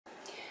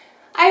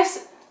I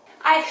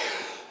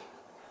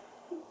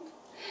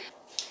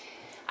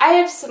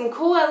have some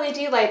cool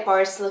LED light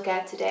bars to look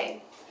at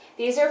today.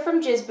 These are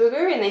from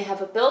Jizbuger and they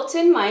have a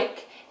built-in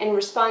mic and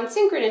respond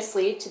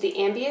synchronously to the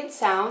ambient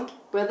sound,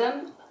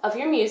 rhythm of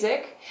your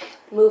music,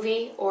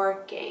 movie,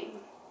 or game.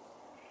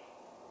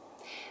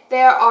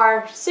 There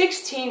are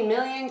 16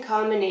 million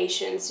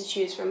combinations to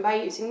choose from by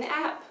using the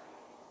app.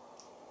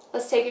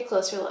 Let's take a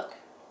closer look.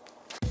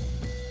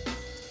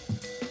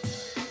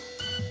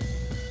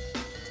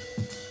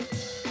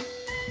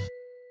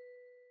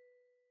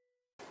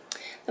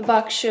 The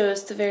box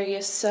shows the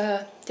various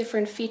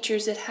different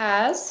features it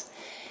has,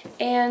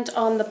 and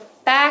on the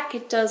back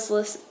it does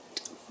list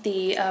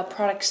the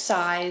product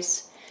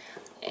size.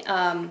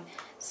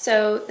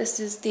 So this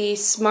is the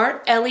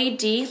Smart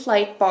LED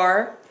light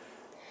bar,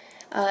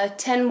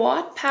 10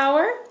 watt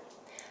power,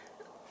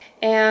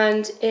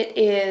 and it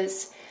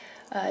is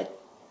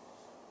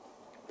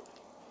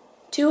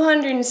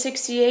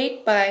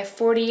 268 by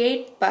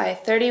 48 by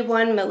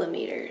 31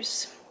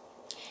 millimeters.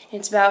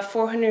 It's about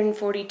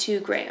 442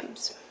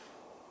 grams.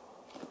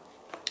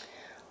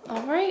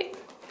 Alright,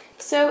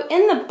 so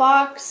in the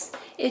box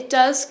it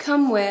does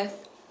come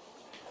with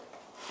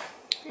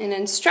an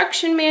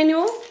instruction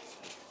manual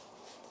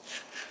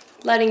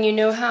letting you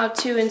know how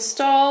to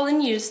install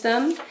and use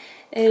them.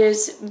 It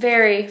is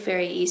very,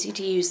 very easy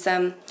to use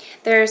them.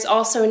 There's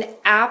also an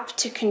app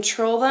to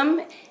control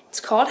them. It's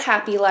called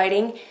Happy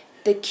Lighting.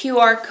 The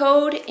QR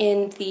code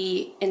in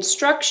the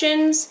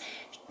instructions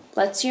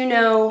lets you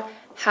know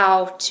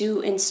how to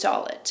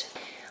install it.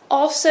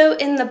 Also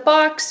in the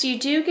box you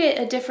do get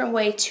a different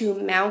way to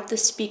mount the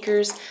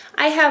speakers.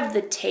 I have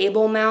the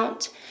table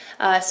mount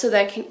so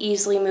that I can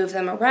easily move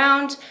them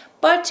around,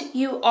 but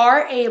you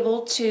are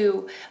able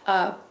to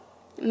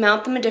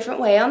mount them a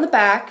different way on the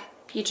back.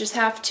 You just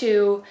have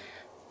to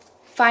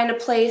find a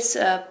place,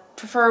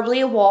 preferably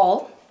a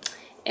wall,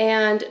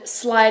 and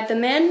slide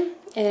them in,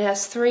 and it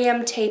has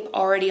 3M tape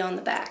already on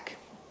the back.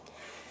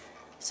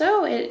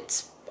 So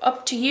it's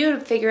up to you to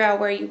figure out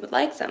where you would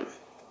like them.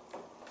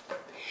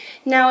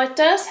 Now it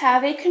does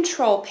have a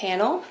control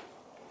panel.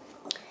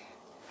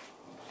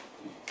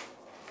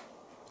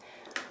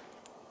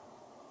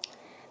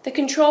 The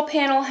control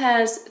panel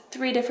has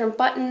 3 different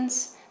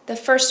buttons. The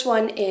first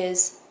one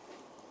is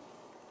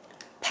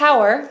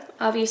power,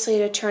 obviously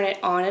to turn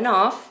it on and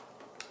off.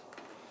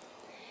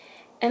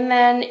 And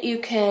then you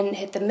can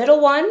hit the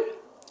middle one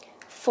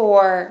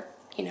for,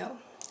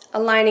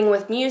 aligning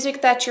with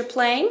music that you're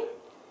playing.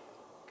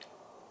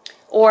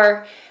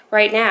 Or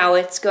right now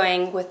it's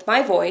going with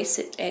my voice,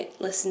 it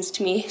listens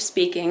to me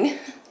speaking.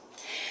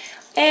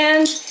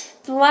 And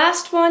the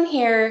last one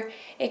here,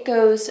 it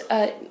goes,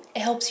 it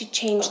helps you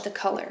change the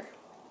color.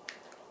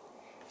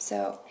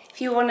 So if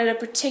you wanted a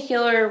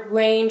particular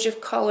range of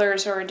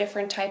colors or a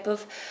different type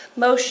of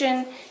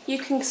motion, you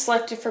can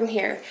select it from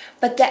here.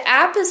 But the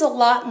app is a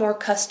lot more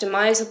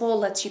customizable,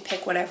 lets you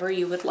pick whatever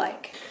you would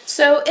like.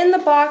 So in the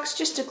box,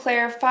 just to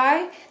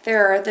clarify,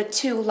 there are the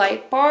 2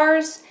 light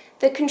bars,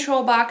 the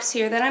control box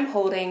here that I'm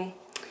holding,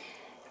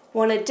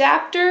 one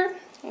adapter,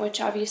 which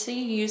obviously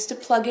you use to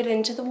plug it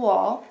into the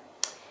wall,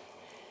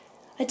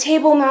 a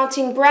table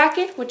mounting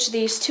bracket, which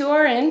these 2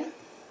 are in,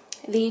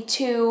 the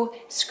 2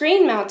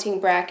 screen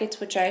mounting brackets,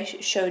 which I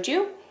showed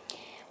you,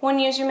 1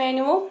 user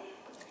manual,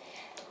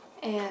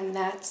 and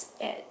that's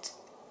it.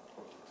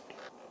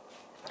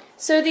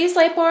 So these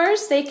light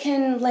bars, they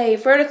can lay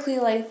vertically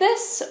like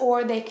this,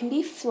 or they can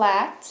be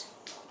flat.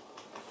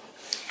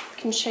 I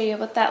can show you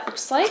what that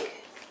looks like.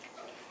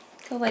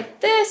 Go like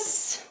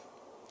this,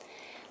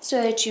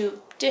 so that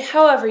you do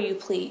however you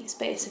please,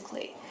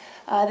 basically.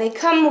 They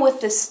come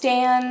with the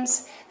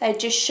stands that I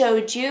just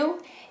showed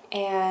you,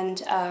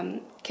 and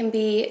can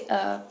be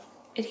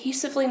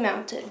adhesively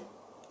mounted.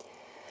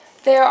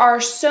 There are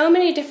so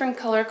many different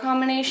color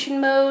combination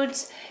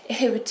modes,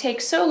 it would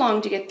take so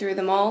long to get through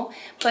them all,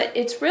 but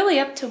it's really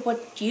up to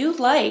what you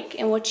like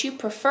and what you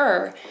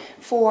prefer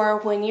for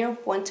when you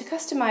want to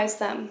customize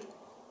them.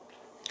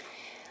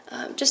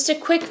 Just a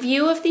quick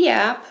view of the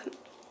app.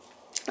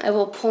 I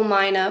will pull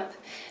mine up.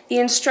 The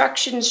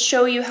instructions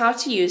show you how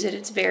to use it.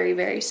 It's very,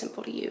 very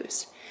simple to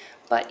use.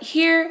 But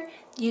here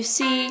you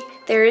see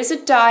there is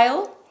a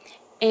dial,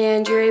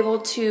 and you're able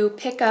to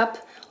pick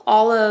up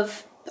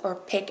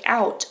pick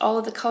out all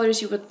of the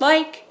colors you would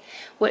like,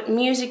 what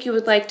music you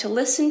would like to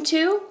listen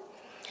to,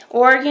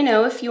 or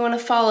if you want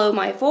to follow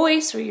my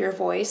voice or your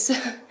voice,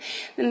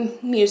 the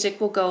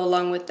music will go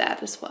along with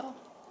that as well.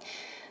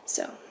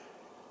 So,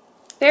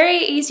 very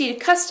easy to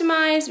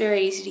customize,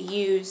 very easy to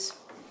use,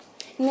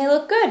 and they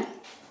look good.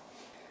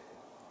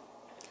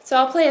 So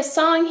I'll play a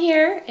song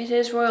here. It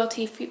is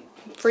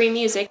royalty-free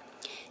music,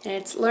 and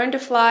it's Learn to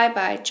Fly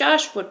by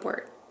Josh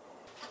Woodward.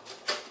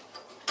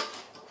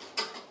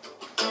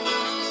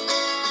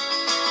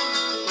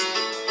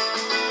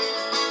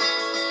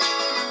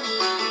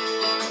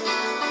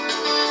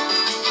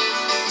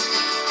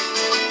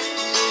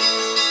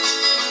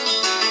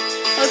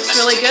 Looks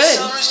really good.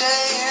 Summer's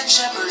day in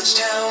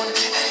Shepherdstown,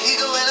 an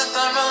eagle in a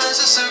thermal is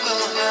a circle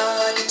around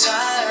like a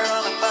tire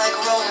on a bike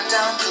rolling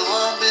down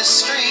Columbus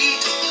Street.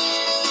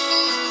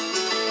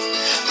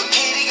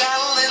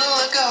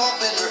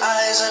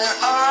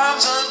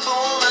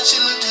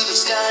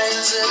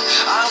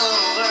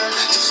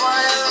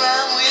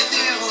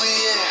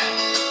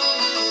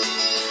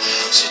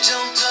 She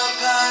jumped up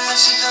high,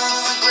 she fell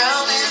on the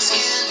ground and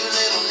skinned her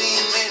little knee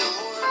and made a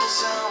horrible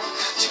sound.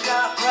 She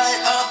got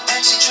right up and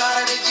she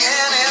tried it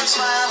again, and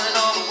smiling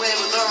all the way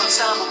with her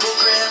unstoppable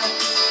grin.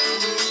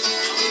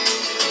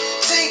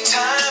 Take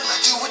time,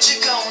 do what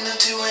you're gonna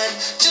do, and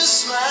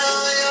just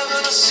smile, you're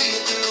gonna see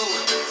it through.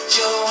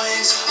 Your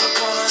wings are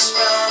gonna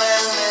sprout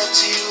and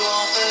lift you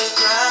off the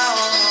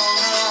ground. Oh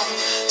no,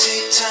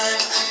 take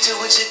time, do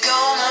what you're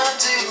gonna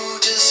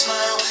do, just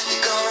smile,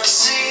 you're gonna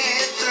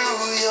see it through.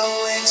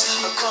 Your wings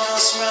are gonna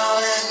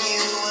sprout and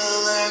you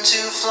will learn to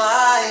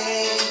fly.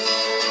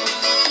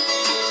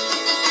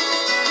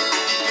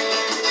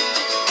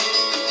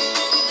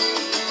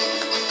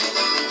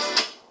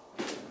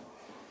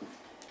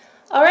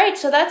 Alright,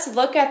 so that's a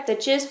look at the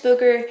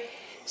Jizbuger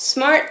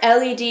Smart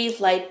LED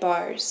light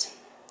bars.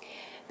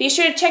 Be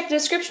sure to check the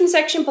description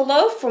section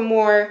below for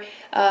more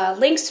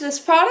links to this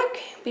product.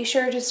 Be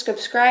sure to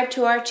subscribe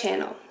to our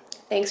channel.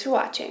 Thanks for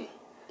watching.